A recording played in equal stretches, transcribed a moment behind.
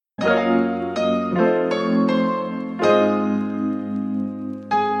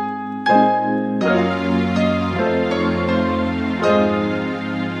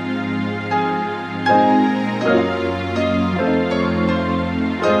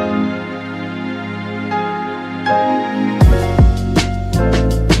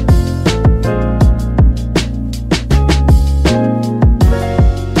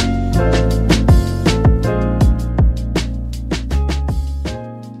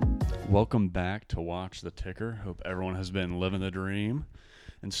Welcome back to Watch the Ticker. Hope everyone has been living the dream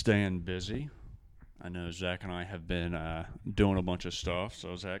and staying busy. I know Zach and I have been doing a bunch of stuff.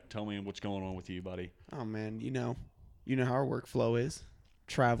 So, Zach, tell me what's going on with you, buddy. Oh man, you know how our workflow is.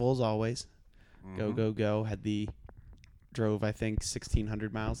 Travel as always. Go. Drove I think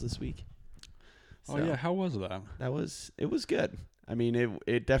 1,600 miles this week. Oh yeah, how was that? It was good. I mean,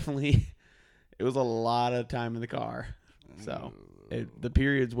 it definitely it was a lot of time in the car. So the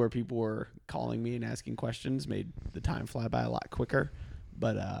periods where people were calling me and asking questions made the time fly by a lot quicker.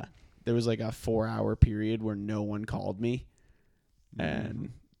 But there was like a 4-hour period where no one called me,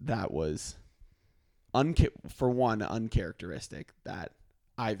 and that was for one uncharacteristic that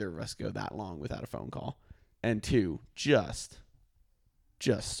either of us go that long without a phone call, and two, just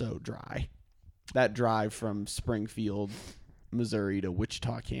so dry. That drive from Springfield, Missouri to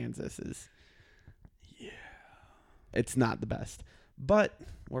Wichita, Kansas it's not the best. But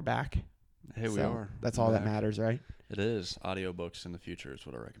we're back. Hey, we are. That's all that matters, right? It is. Audiobooks in the future is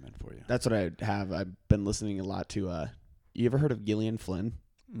what I recommend for you. That's what I have. I've been listening a lot to you ever heard of Gillian Flynn?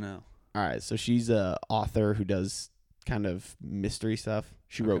 No. All right, so she's a author who does kind of mystery stuff.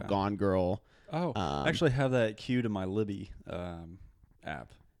 She wrote Gone Girl. Oh, I actually have that queued in my Libby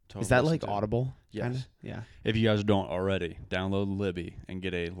app. Is that like Audible? Yes. Kinda? Yeah. If you guys don't already, download Libby and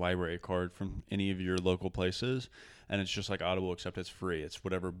get a library card from any of your local places. And it's just like Audible, except it's free. It's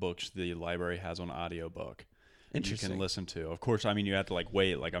whatever books the library has on audiobook. Interesting. You can listen to. Of course, I mean, you have to like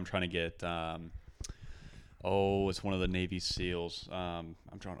wait. Like I'm trying to get, it's one of the Navy SEALs. I'm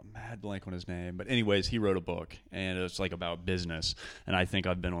drawing a mad blank on his name. But anyways, he wrote a book, and it's like about business. And I think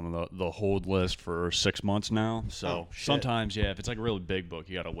I've been on the hold list for 6 months now. So sometimes, if it's like a really big book,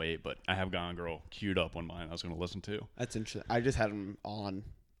 you got to wait. But I have Gone Girl queued up on mine I was going to listen to. That's interesting. I just had him on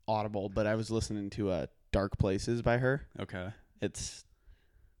Audible, but I was listening to Dark Places by her. Okay. It's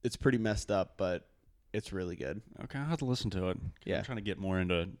pretty messed up, but it's really good. Okay, I'll have to listen to it. Yeah. I'm trying to get more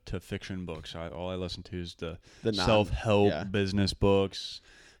into fiction books. All I listen to is the self-help business books,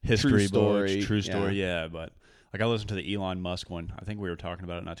 history books, true story. Yeah, but like I listened to the Elon Musk one. I think we were talking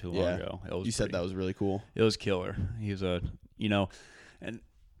about it not too long ago. You said that was really cool. It was killer. He's and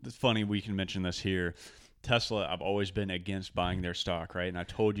it's funny we can mention this here. Tesla, I've always been against buying their stock, right? And I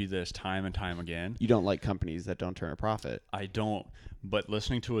told you this time and time again. You don't like companies that don't turn a profit. I don't. But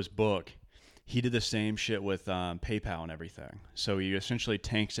listening to his book, he did the same shit with PayPal and everything. So he essentially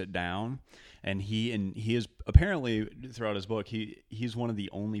tanks it down, and he is apparently throughout his book he's one of the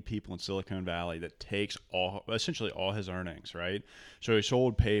only people in Silicon Valley that takes essentially all his earnings, right? So he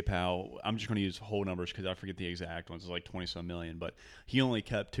sold PayPal. I'm just going to use whole numbers because I forget the exact ones. It's like 20-some million, but he only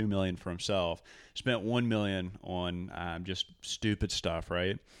kept $2 million for himself. Spent $1 million on just stupid stuff,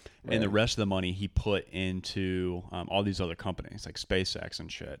 right? And the rest of the money he put into all these other companies like SpaceX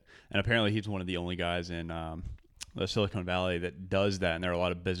and shit. And apparently he's one of the only guys in the Silicon Valley that does that. And there are a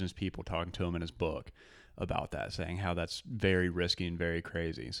lot of business people talking to him in his book about that, saying how that's very risky and very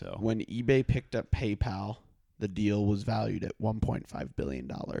crazy. So when eBay picked up PayPal, the deal was valued at $1.5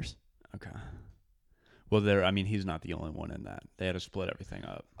 billion. Okay. Well, he's not the only one in that. They had to split everything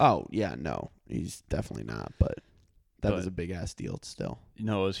up. Oh, yeah, no. He's definitely not, but that was a big-ass deal still.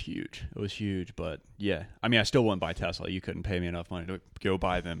 No, it was huge. It was huge, but yeah. I mean, I still wouldn't buy Tesla. You couldn't pay me enough money to go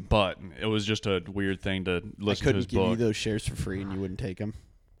buy them, but it was just a weird thing to listen to his book. I couldn't give you those shares for free and you wouldn't take them?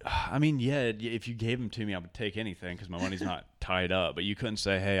 I mean, yeah, if you gave them to me, I would take anything because my money's not tied up. But you couldn't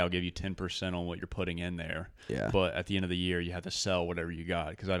say, hey, I'll give you 10% on what you're putting in there. Yeah. But at the end of the year, you have to sell whatever you got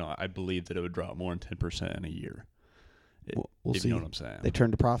because I believe that it would drop more than 10% in a year. We'll see. You know what I'm saying? They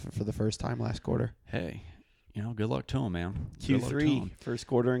turned a profit for the first time last quarter. Hey, good luck to them, man. Q3, first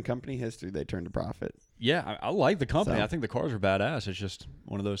quarter in company history, they turned a profit. Yeah, I like the company. I think the cars are badass. It's just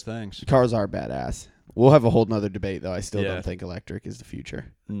one of those things. The cars are badass. We'll have a whole nother debate, though. I still don't think electric is the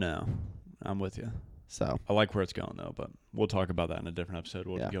future. No, I'm with you. So I like where it's going, though, but we'll talk about that in a different episode.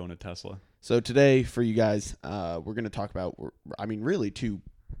 We'll go into Tesla. So today, for you guys, we're going to talk about, really two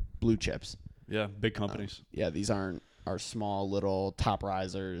blue chips. Yeah, big companies. These aren't our small little top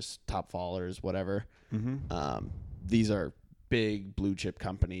risers, top fallers, whatever. Mm-hmm. These are big blue chip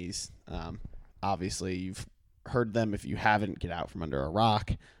companies. Obviously, you've heard them. If you haven't, get out from under a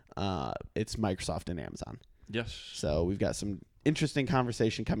rock. It's Microsoft and Amazon. Yes. So we've got some interesting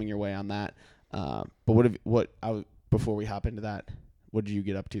conversation coming your way on that. Before we hop into that, what did you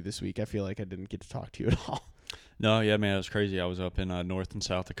get up to this week? I feel like I didn't get to talk to you at all. No, yeah, man, it was crazy. I was up in North and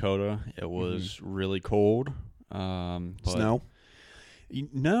South Dakota. It was really cold. Snow?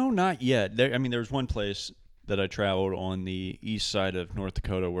 No, not yet. There was one place that I traveled on the east side of North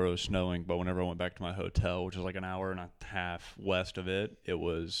Dakota where it was snowing, but whenever I went back to my hotel, which was like an hour and a half west of it, it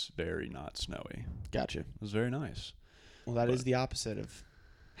was very not snowy. Gotcha. It was very nice. Well, that is the opposite of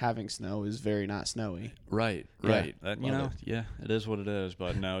having snow is very not snowy. Right, Yeah. right. You know, Love yeah, it is what it is.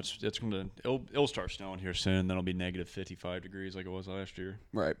 But no, it'll start snowing here soon. Then it'll be negative 55 degrees like it was last year.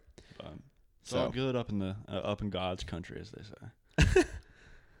 Right. But it's all So good up in God's country, as they say.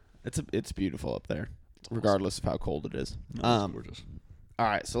 it's beautiful up there, regardless of how cold it is. No, it's gorgeous. All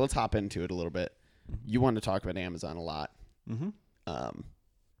right, so let's hop into it a little bit. You wanted to talk about Amazon a lot. Mm-hmm.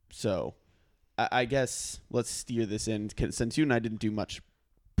 So I guess let's steer this in since you and I didn't do much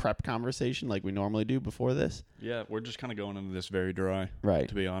prep conversation like we normally do before this. Yeah, we're just kind of going into this very dry, Right.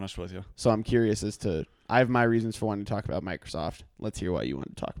 to be honest with you. So I'm curious as to I have my reasons for wanting to talk about Microsoft. Let's hear why you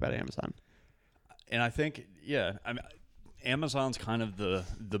want to talk about Amazon. And I think, yeah, I mean, Amazon's kind of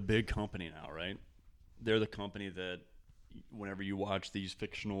the big company now, right? They're the company that whenever you watch these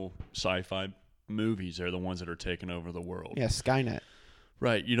fictional sci-fi movies, they're the ones that are taking over the world. Yeah, Skynet.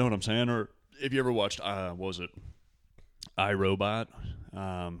 Right, you know what I'm saying? Or if you ever watched, what was it, iRobot,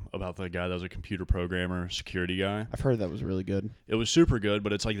 about the guy that was a computer programmer, security guy. I've heard that was really good. It was super good,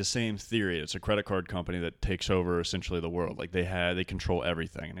 but it's like the same theory. It's a credit card company that takes over essentially the world. Like they control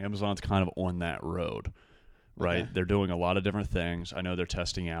everything, and Amazon's kind of on that road, right? Okay. They're doing a lot of different things. I know they're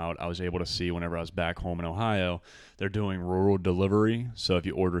testing out. I was able to see whenever I was back home in Ohio, they're doing rural delivery. So if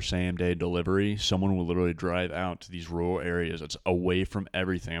you order same-day delivery, someone will literally drive out to these rural areas. It's away from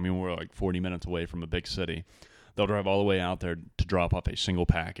everything. I mean, we're like 40 minutes away from a big city. They'll drive all the way out there to drop off a single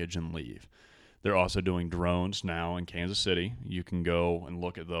package and leave. They're also doing drones now in Kansas City. You can go and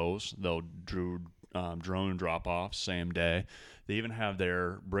look at those. They'll do drone drop-offs same day. They even have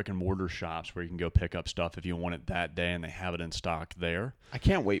their brick-and-mortar shops where you can go pick up stuff if you want it that day, and they have it in stock there. I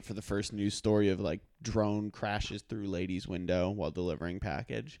can't wait for the first news story of like drone crashes through lady's window while delivering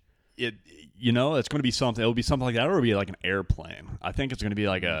package. It's going to be something. It'll be something like that, or it'll be like an airplane. I think it's going to be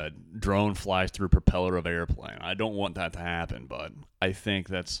like a drone flies through propeller of airplane. I don't want that to happen, but I think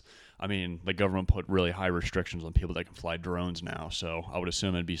the government put really high restrictions on people that can fly drones now, so I would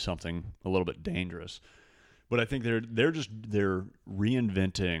assume it'd be something a little bit dangerous. But I think they're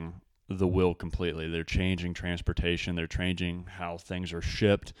reinventing the wheel completely. They're changing transportation. They're changing how things are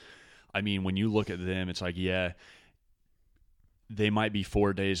shipped. I mean, when you look at them, it's like, yeah, they might be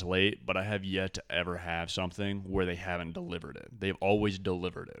 4 days late, but I have yet to ever have something where they haven't delivered it. They've always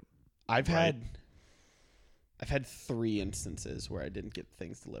delivered it. I've had 3 instances where I didn't get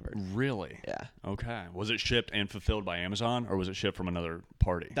things delivered. Really? Yeah. Okay. Was it shipped and fulfilled by Amazon, or was it shipped from another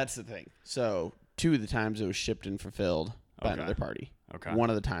party? That's the thing. So 2 of the times it was shipped and fulfilled by Okay. another party. Okay. One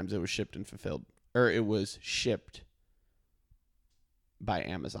of the times it was shipped and fulfilled, or it was shipped by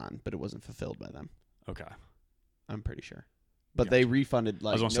Amazon, but it wasn't fulfilled by them. Okay. I'm pretty sure. But Gotcha. they refunded,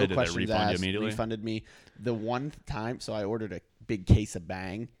 like, I was gonna no say, did they questions refund you asked, immediately? refunded me. The one time, so I ordered a big case of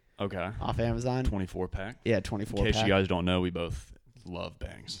Bang Okay. off Amazon. 24-pack. Yeah, In 24 case pack. you guys don't know, we both love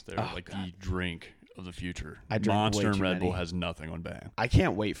Bangs. They're Oh, like God. the drink of the future. I drink Monster way and too Red Bull many. has nothing on Bang. I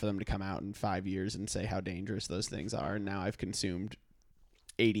can't wait for them to come out in 5 years and say how dangerous those things are. And now I've consumed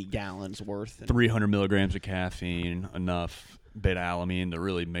 80 gallons worth. And 300 milligrams of caffeine, enough beta-alanine to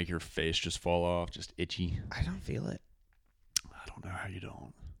really make your face just fall off, just itchy. I don't feel it. I don't know how you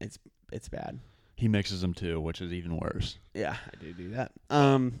don't. It's bad. He mixes them too, which is even worse. Yeah, I do that.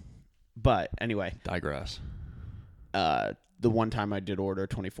 But anyway, Digress. the one time I did order a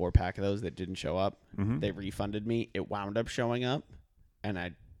 24 pack of those that didn't show up, Mm-hmm. they refunded me. It wound up showing up,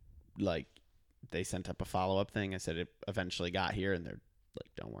 and they sent up a follow up thing. I said it eventually got here, and they're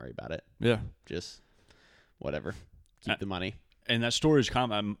like, "Don't worry about it. Yeah. Just whatever. Keep the money." And that story is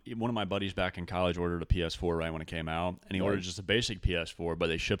common. One of my buddies back in college ordered a PS4 right when it came out, and he Right. ordered just a basic PS4, but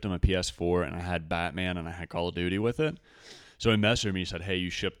they shipped him a PS4, and I had Batman and I had Call of Duty with it. So he messaged me, he said, "Hey, you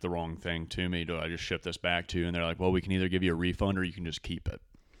shipped the wrong thing to me. Do I just ship this back to you?" And they're like, "Well, we can either give you a refund or you can just keep it."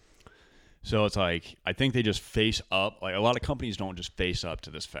 So it's like, I think they just face up. Like, a lot of companies don't just face up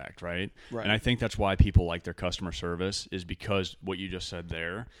to this fact, right? Right. And I think that's why people like their customer service, is because what you just said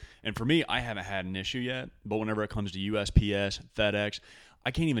there. And for me, I haven't had an issue yet, but whenever it comes to USPS, FedEx,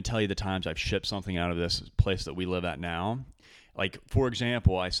 I can't even tell you the times I've shipped something out of this place that we live at now. Like, for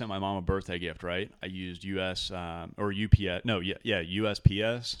example, I sent my mom a birthday gift, right? I used USPS,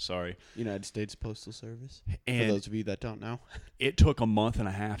 sorry. United States Postal Service. And For those of you that don't know, it took a month and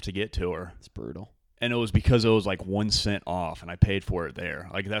a half to get to her. it's brutal. And it was because it was like 1 cent off, and I paid for it there.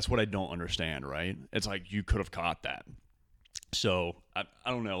 Like, that's what I don't understand, right? It's like, you could have caught that. So I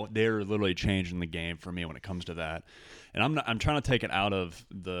don't know. They're literally changing the game for me when it comes to that. And I'm trying to take it out of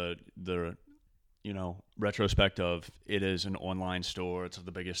the retrospect of it is an online store, it's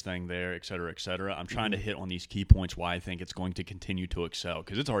the biggest thing there, et cetera, et cetera. I'm trying to hit on these key points why I think it's going to continue to excel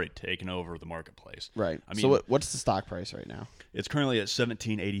because it's already taken over the marketplace. Right. I mean, so what's the stock price right now? It's currently at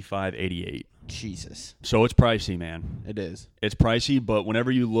 $17.85.88. Jesus. So it's pricey, man. It is. It's pricey, but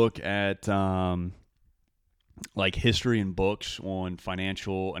whenever you look at like history and books on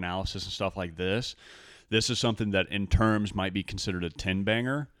financial analysis and stuff like this is something that in terms might be considered a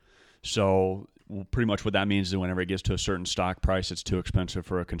 10-banger. So pretty much what that means is whenever it gets to a certain stock price, it's too expensive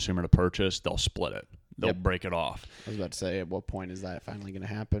for a consumer to purchase, they'll split it. They'll break it off. I was about to say, at what point is that finally going to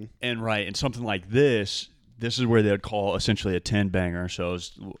happen? And something like this is where they'd call essentially a 10-banger. So,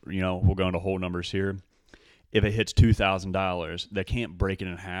 we'll go into whole numbers here. If it hits $2,000, they can't break it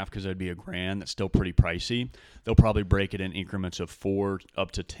in half because that'd be $1,000. That's still pretty pricey. They'll probably break it in increments of 4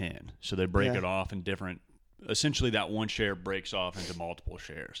 up to 10. So they break it off in different. Essentially, that one share breaks off into multiple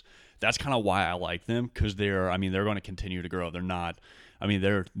shares. That's kind of why I like them because they're going to continue to grow. They're not.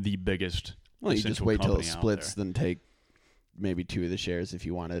 They're the biggest. Well, you just wait till it splits, then take maybe 2 of the shares if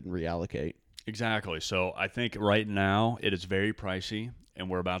you wanted and reallocate. Exactly. So I think right now it is very pricey, and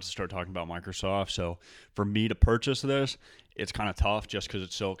we're about to start talking about Microsoft. So for me to purchase this, it's kind of tough just because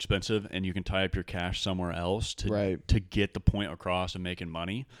it's so expensive, and you can tie up your cash somewhere else to get the point across of making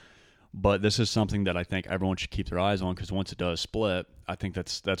money. But this is something that I think everyone should keep their eyes on because once it does split, I think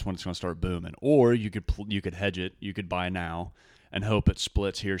that's when it's going to start booming. Or you could hedge it, you could buy now and hope it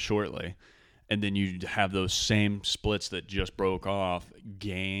splits here shortly. And then you have those same splits that just broke off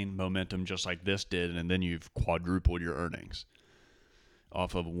gain momentum just like this did, and then you've quadrupled your earnings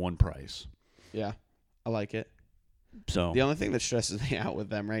off of one price. Yeah, I like it. So the only thing that stresses me out with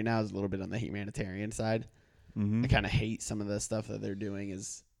them right now is a little bit on the humanitarian side. Mm-hmm. I kind of hate some of the stuff that they're doing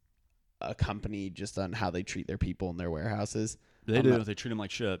as a company just on how they treat their people in their warehouses. They do. They treat them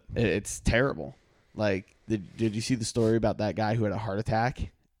like shit. It's terrible. Like, did you see the story about that guy who had a heart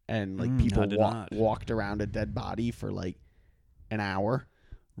attack and like people walked around a dead body for like an hour?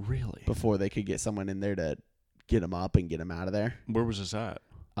 Really? Before they could get someone in there to get him up and get him out of there. Where was this at?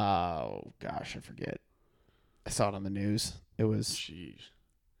 Oh gosh, I forget. I saw it on the news. It was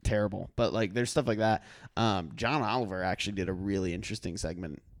terrible. But like, there's stuff like that. John Oliver actually did a really interesting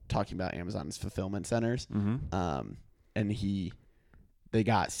segment talking about Amazon's fulfillment centers. Mm-hmm. And they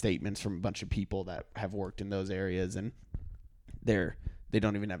got statements from a bunch of people that have worked in those areas, and they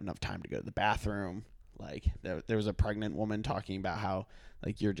don't even have enough time to go to the bathroom. Like there was a pregnant woman talking about how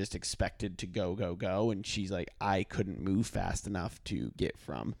like you're just expected to go, and she's like, I couldn't move fast enough to get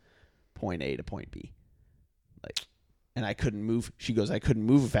from point A to point B. Like, and I couldn't move. She goes, I couldn't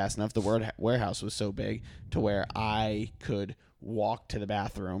move fast enough. The warehouse was so big to where I could walk to the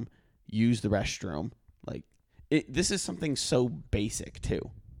bathroom, use the restroom. Like, this is something so basic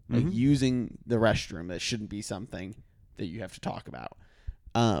too. Like using the restroom, that shouldn't be something that you have to talk about.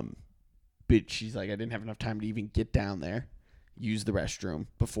 But she's like, I didn't have enough time to even get down there, use the restroom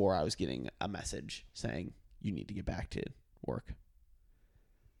before I was getting a message saying you need to get back to work.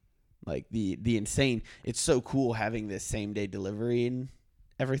 Like the insane. It's so cool having this same day delivery and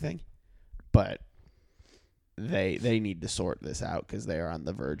everything, but they need to sort this out because they are on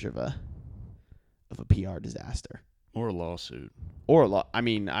the verge of a PR disaster or a lawsuit. I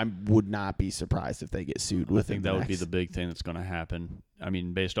mean, I would not be surprised if they get sued. I think that would be the big thing that's going to happen. I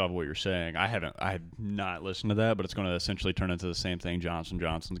mean, based off of what you're saying, I have not listened to that, but it's going to essentially turn into the same thing Johnson &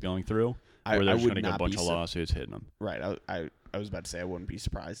 Johnson's going through, where there's going to get a bunch of lawsuits hitting them. Right. I was about to say I wouldn't be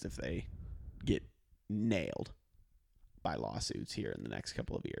surprised if they get nailed by lawsuits here in the next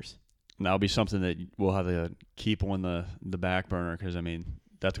couple of years. And that'll be something that we'll have to keep on the back burner because, I mean,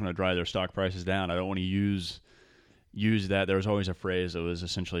 that's going to drive their stock prices down. I don't want to use that. There was always a phrase that was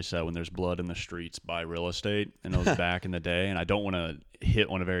essentially said, when there's blood in the streets, buy real estate. And it was back in the day. And I don't want to hit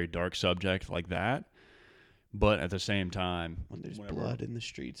on a very dark subject like that. But at the same time, when there's blood in the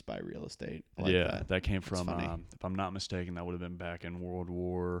streets, buy real estate. I like that came from, if I'm not mistaken, that would have been back in World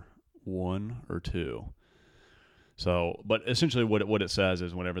War I or II. So, but essentially what it says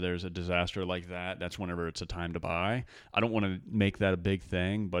is whenever there's a disaster like that, that's whenever it's a time to buy. I don't want to make that a big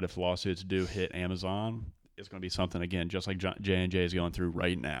thing, but if lawsuits do hit Amazon, it's going to be something, again, just like J&J is going through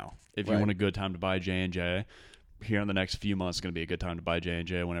right now. If you want a good time to buy J&J, here in the next few months, it's going to be a good time to buy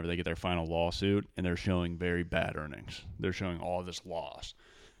J&J whenever they get their final lawsuit, and they're showing very bad earnings. They're showing all this loss.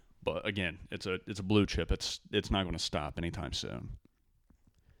 But again, it's a blue chip. It's not going to stop anytime soon.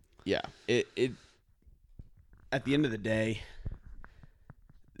 Yeah. It at the end of the day,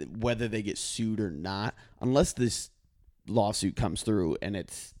 whether they get sued or not, unless this lawsuit comes through and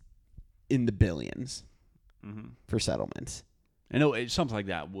it's in the billions for settlements, And something like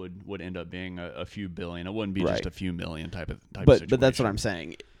that would end up being a few billion. It wouldn't be Right. just a few million type of But that's what I'm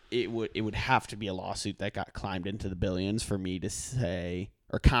saying. It would have to be a lawsuit that got climbed into the billions for me to say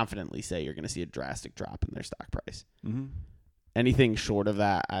or confidently say you're going to see a drastic drop in their stock price. Mm-hmm. Anything short of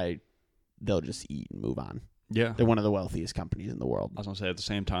that, they'll just eat and move on. Yeah. They're one of the wealthiest companies in the world. I was going to say, at the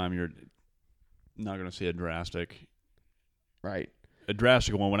same time, you're not going to see a drastic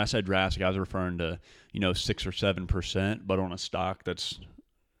one. When I said drastic, I was referring to 6 or 7%, but on a stock that's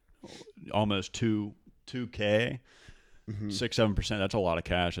almost 2K, 6-7%. That's a lot of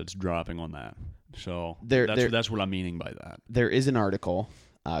cash that's dropping on that. So that's what I'm meaning by that. There is an article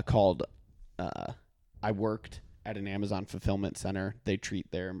called "I Worked at an Amazon fulfillment center. They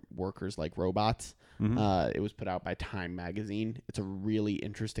treat their workers like robots." It was put out by Time Magazine. It's a really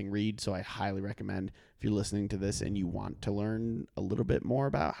interesting read, so I highly recommend if you're listening to this and you want to learn a little bit more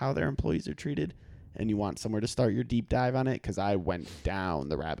about how their employees are treated and you want somewhere to start your deep dive on it, because I went down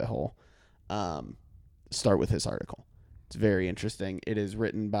the rabbit hole. Start with this article. It's very interesting. It is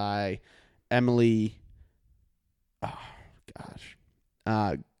written by Emily. Oh gosh,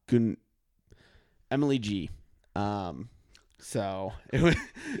 Emily G. So it was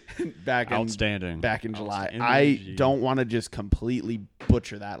outstanding. Back in July. I don't want to just completely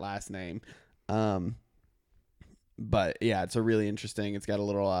butcher that last name, but yeah, it's a really interesting. It's got a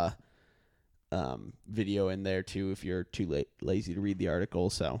little video in there too if you're too lazy to read the article.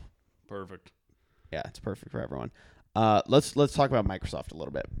 So perfect. Yeah, it's perfect for everyone. Let's talk about Microsoft a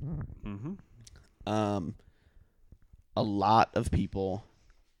little bit. A lot of people,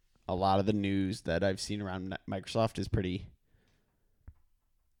 a lot of the news that I've seen around Microsoft is pretty.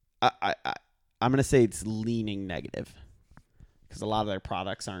 I'm gonna say it's leaning negative because a lot of their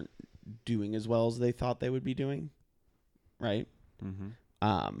products aren't doing as well as they thought they would be doing, right?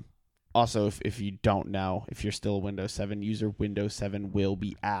 Also, if you don't know, if you're still a Windows 7 user, Windows 7 will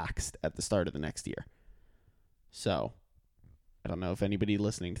be axed at the start of the next year. So, I don't know if anybody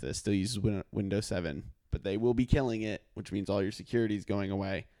listening to this still uses Windows 7, but they will be killing it, which means all your security is going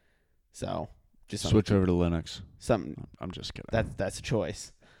away. So, just switch over to Linux. I'm just kidding. That's a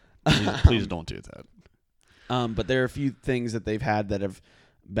choice. Please don't do that. But there are a few things that they've had that have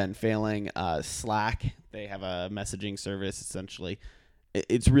been failing. Slack, they have a messaging service. Essentially,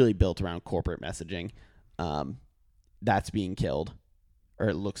 it's really built around corporate messaging. That's being killed, or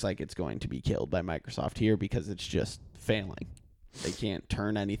it looks like it's going to be killed by Microsoft here because it's just failing. They can't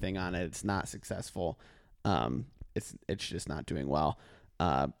turn anything on it. It's not successful. It's just not doing well.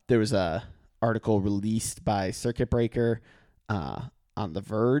 There was a article released by Circuit Breaker on The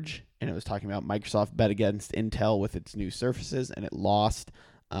Verge, and it was talking about Microsoft bet against Intel with its new Surfaces, and it lost.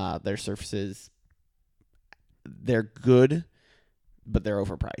 Their Surfaces, they're good, but they're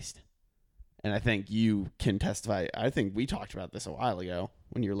overpriced. And I think you can testify. I think we talked about this a while ago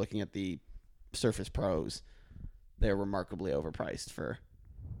when you're looking at the Surface Pros. They're remarkably overpriced for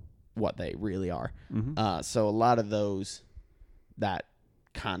what they really are. So a lot of that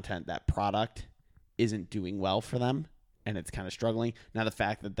content, that product isn't doing well for them, and it's kind of struggling. Now, the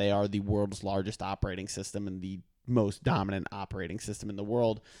fact that they are the world's largest operating system and the most dominant operating system in the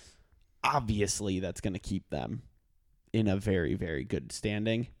world, obviously that's going to keep them in a very, very good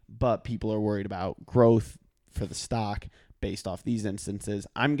standing. But people are worried about growth for the stock based off these instances.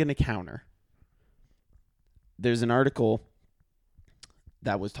 I'm going to counter. There's an article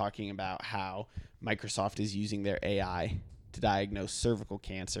that was talking about how Microsoft is using their AI to diagnose cervical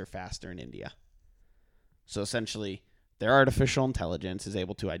cancer faster in India. So essentially, their artificial intelligence is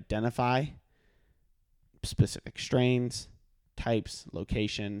able to identify specific strains, types,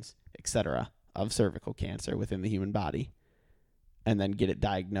 locations, etc. of cervical cancer within the human body, and then get it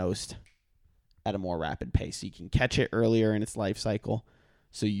diagnosed at a more rapid pace. So you can catch it earlier in its life cycle,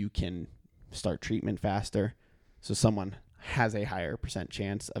 so you can start treatment faster, so someone has a higher %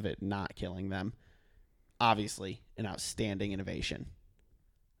 chance of it not killing them. Obviously, an outstanding innovation.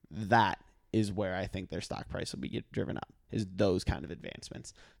 That is where I think their stock price will be driven up, is those kind of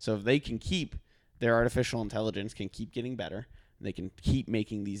advancements. So if they can keep, their artificial intelligence can keep getting better, they can keep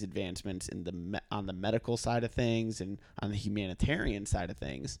making these advancements on the medical side of things and on the humanitarian side of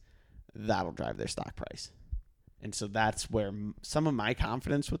things, that'll drive their stock price. And so that's where some of my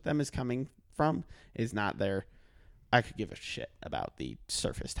confidence with them is coming from, is not I could give a shit about the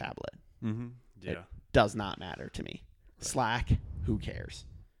Surface tablet. Yeah. It does not matter to me. Right. Slack, who cares?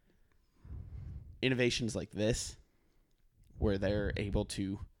 Innovations like this, where they're able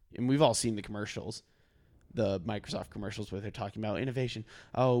to, and we've all seen the commercials, the Microsoft commercials where they're talking about innovation.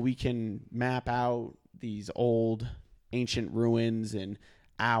 Oh, we can map out these old ancient ruins in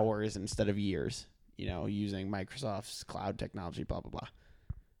hours instead of years. using Microsoft's cloud technology, blah, blah, blah.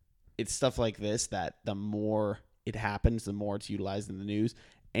 It's stuff like this that the more it happens, the more it's utilized in the news,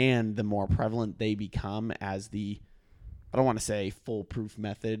 and the more prevalent they become as I don't want to say foolproof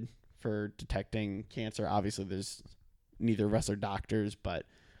method for detecting cancer. Obviously, neither of us are doctors, but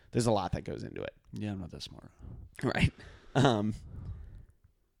there's a lot that goes into it. Yeah, I'm not that smart. Right.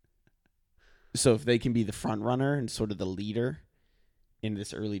 So if they can be the front runner and sort of the leader in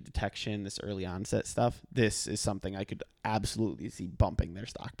this early detection, this early onset stuff, this is something I could absolutely see bumping their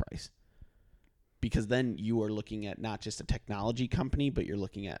stock price. Because then you are looking at not just a technology company, but you're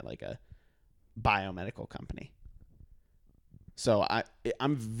looking at like a biomedical company. So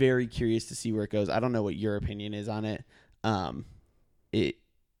I'm very curious to see where it goes. I don't know what your opinion is on it.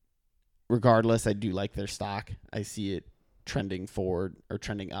 Regardless, I do like their stock. I see it trending forward or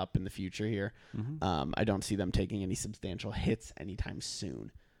trending up in the future here. Mm-hmm. I don't see them taking any substantial hits anytime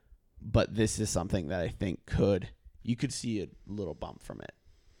soon. But this is something that I think you could see a little bump from it.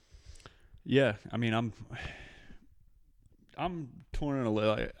 Yeah, I mean, I'm torn in a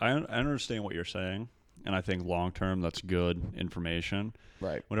little. I understand what you're saying, and I think long term that's good information.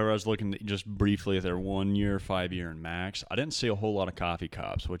 Right. Whenever I was looking just briefly at their 1 year, 5 year, and max, I didn't see a whole lot of coffee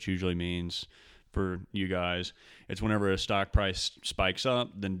cups, which usually means for you guys, it's whenever a stock price spikes up,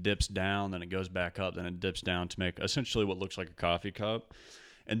 then dips down, then it goes back up, then it dips down to make essentially what looks like a coffee cup,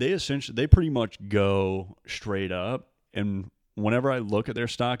 and they pretty much go straight up. And whenever I look at their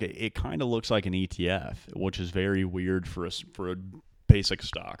stock, it kind of looks like an ETF, which is very weird for a basic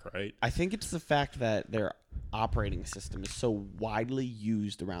stock, right? I think it's the fact that their operating system is so widely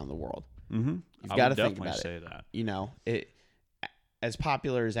used around the world. Mm-hmm. You've got to think about say it. That. As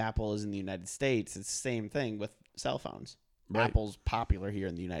popular as Apple is in the United States, it's the same thing with cell phones. Right. Apple's popular here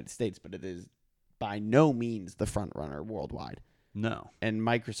in the United States, but it is by no means the front runner worldwide. No. And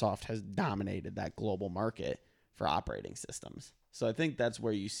Microsoft has dominated that global market for operating systems. So I think that's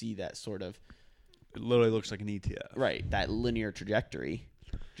where you see that sort of... It literally looks like an ETF. Right, that linear trajectory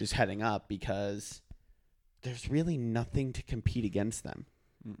just heading up because there's really nothing to compete against them.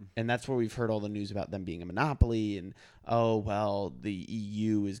 Mm-mm. And that's where we've heard all the news about them being a monopoly and, the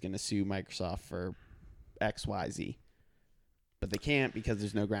EU is going to sue Microsoft for XYZ. But they can't because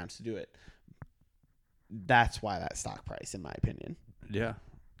there's no grounds to do it. That's why that stock price, in my opinion,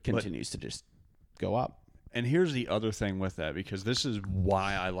 continues to just go up. And here's the other thing with that, because this is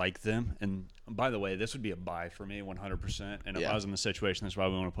why I like them. And by the way, this would be a buy for me 100%. And if I was in the situation, that's why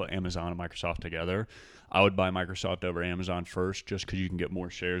we want to put Amazon and Microsoft together. I would buy Microsoft over Amazon first just because you can get more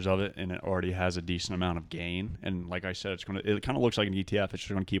shares of it, and it already has a decent amount of gain. And like I said, it kind of looks like an ETF. It's just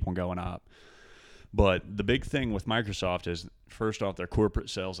going to keep on going up. But the big thing with Microsoft is, first off, their corporate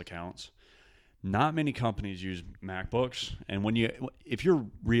sales accounts. Not many companies use MacBooks, and if you're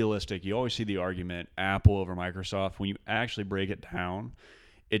realistic, you always see the argument Apple over Microsoft. When you actually break it down,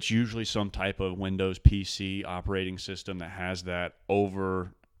 it's usually some type of Windows PC operating system that has that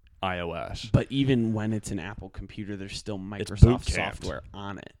over iOS. But even when it's an Apple computer, there's still Microsoft software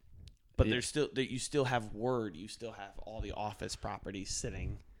on it. But you still have Word, you still have all the Office properties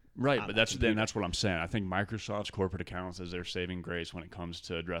sitting. Right, but that's what I'm saying. I think Microsoft's corporate accounts is their saving grace when it comes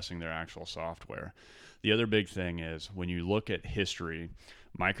to addressing their actual software. The other big thing is when you look at history,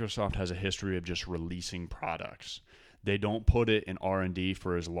 Microsoft has a history of just releasing products. They don't put it in R&D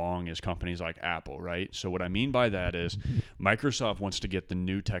for as long as companies like Apple, right? So what I mean by that is Microsoft wants to get the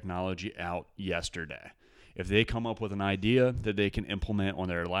new technology out yesterday. If they come up with an idea that they can implement on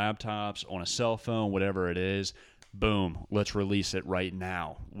their laptops, on a cell phone, whatever it is, boom, let's release it right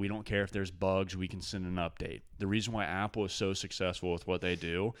now. We don't care if there's bugs, we can send an update. The reason why Apple is so successful with what they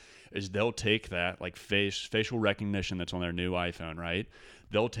do is they'll take that, like facial recognition that's on their new iPhone, right?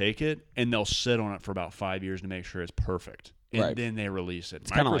 They'll take it and they'll sit on it for about 5 years to make sure it's perfect. And then they release it.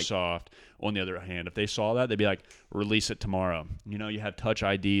 Microsoft, on the other hand, if they saw that, they'd be like, release it tomorrow. You have Touch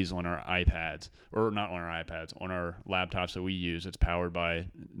IDs on our iPads, or not on our iPads, on our laptops that we use. It's powered by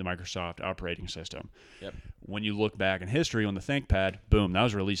the Microsoft operating system. Yep. When you look back in history on the ThinkPad, boom, that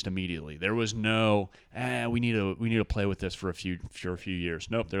was released immediately. There was no, we need to play with this for a few years.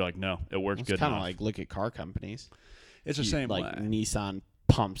 Nope, they're like, no, it works good enough. It's kind of like look at car companies. It's the same way. Like Nissan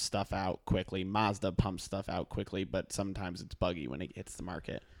pumps stuff out quickly. Mazda pumps stuff out quickly, but sometimes it's buggy when it hits the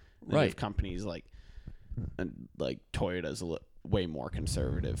market. Right. Companies like Toyota's way more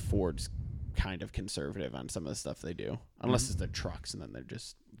conservative. Ford's kind of conservative on some of the stuff they do, unless it's their trucks, and then they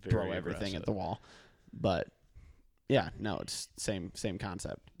just throw everything at the wall. But yeah, no, it's same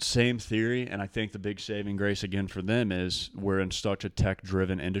concept. Same theory, and I think the big saving grace again for them is we're in such a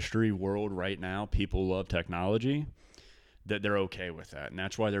tech-driven industry world right now. People love technology. that they're okay with that. And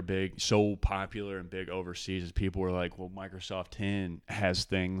that's why they're so popular and big overseas, is people were like, well, Microsoft 10 has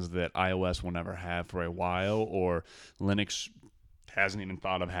things that iOS will never have for a while, or Linux hasn't even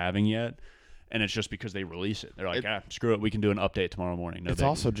thought of having yet. And it's just because they release it. They're like, screw it, we can do an update tomorrow morning. No, it's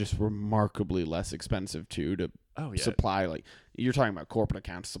also just remarkably less expensive, too, to supply. Like, you're talking about corporate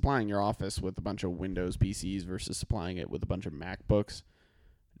accounts. Supplying your office with a bunch of Windows PCs versus supplying it with a bunch of MacBooks,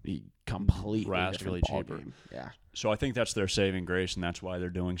 completely drastically cheaper. Ballgame. Yeah. So I think that's their saving grace, and that's why they're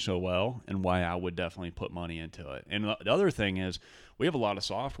doing so well, and why I would definitely put money into it. And the other thing is, we have a lot of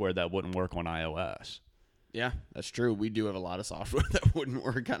software that wouldn't work on iOS. Yeah, that's true. We do have a lot of software that wouldn't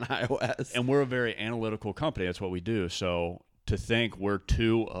work on iOS. And we're a very analytical company. That's what we do. So to think we're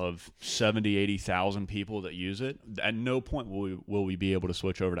 2 of 70, 80,000 people that use it, at no point will we be able to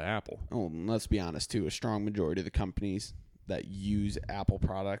switch over to Apple. Oh, let's be honest, too. A strong majority of the companies that use Apple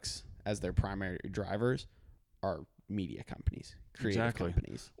products as their primary drivers are media companies, creative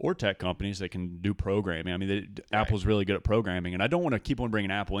companies. Or tech companies that can do programming. I mean, Apple's really good at programming, and I don't want to keep on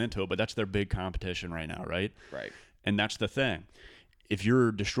bringing Apple into it, but that's their big competition right now, right? Right. And that's the thing. If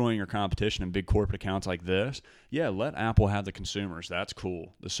you're destroying your competition in big corporate accounts like this, let Apple have the consumers. That's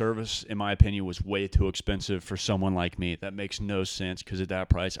cool. The service, in my opinion, was way too expensive for someone like me. That makes no sense, because at that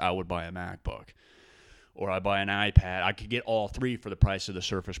price, I would buy a MacBook. Or I buy an iPad. I could get all 3 for the price of the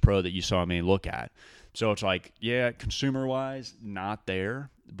Surface Pro that you saw me look at. So it's like, consumer-wise, not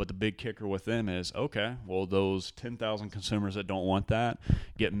there. But the big kicker with them is, okay, well, those 10,000 consumers that don't want that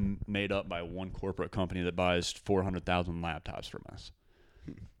get made up by one corporate company that buys 400,000 laptops from us.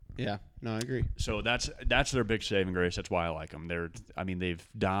 Yeah, no, I agree. So that's their big saving grace. That's why I like them. They've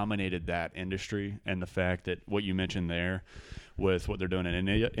dominated that industry, and the fact that what you mentioned there with what they're doing in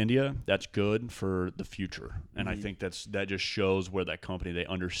India, that's good for the future. And I think that just shows where that company, they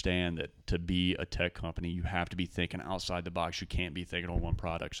understand that to be a tech company, you have to be thinking outside the box. You can't be thinking on one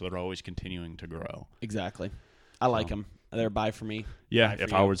product. So they're always continuing to grow. Exactly. I like them. They're a buy for me. Yeah,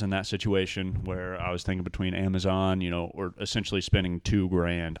 if I was in that situation where I was thinking between Amazon, or essentially spending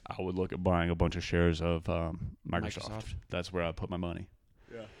 $2,000, I would look at buying a bunch of shares of Microsoft. That's where I put my money.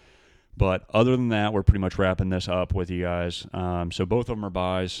 Yeah. But other than that, we're pretty much wrapping this up with you guys. So both of them are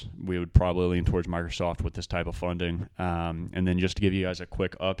buys. We would probably lean towards Microsoft with this type of funding. And then just to give you guys a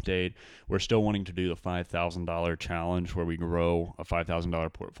quick update, we're still wanting to do the $5,000 challenge where we grow a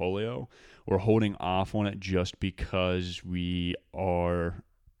 $5,000 portfolio. We're holding off on it just because we are,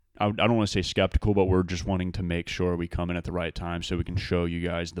 I don't want to say skeptical, but we're just wanting to make sure we come in at the right time so we can show you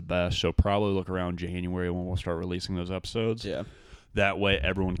guys the best. So probably look around January when we'll start releasing those episodes. Yeah. That way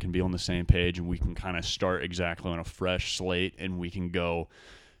everyone can be on the same page, and we can kind of start exactly on a fresh slate, and we can go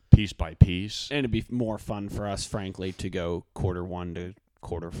piece by piece. And it'd be more fun for us, frankly, to go Q1 to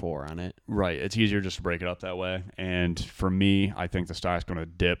Q4 on it. Right. It's easier just to break it up that way. And for me, I think the stock's going to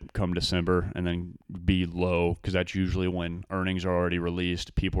dip come December and then be low, because that's usually when earnings are already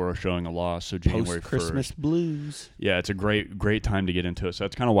released. People are showing a loss. So January 1st. Post-Christmas blues. Yeah, it's a great time to get into it. So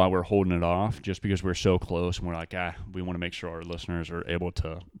that's kind of why we're holding it off, just because we're so close, and we're like, we want to make sure our listeners are able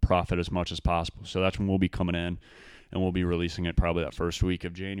to profit as much as possible. So that's when we'll be coming in, and we'll be releasing it probably that first week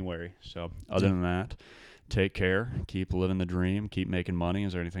of January. So other than that, take care. Keep living the dream. Keep making money.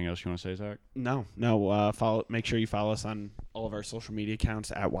 Is there anything else you want to say, Zach? No. Make sure you follow us on all of our social media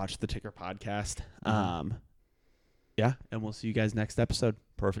accounts at Watch the Ticker Podcast. And we'll see you guys next episode.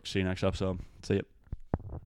 Perfect. See you next episode. See ya.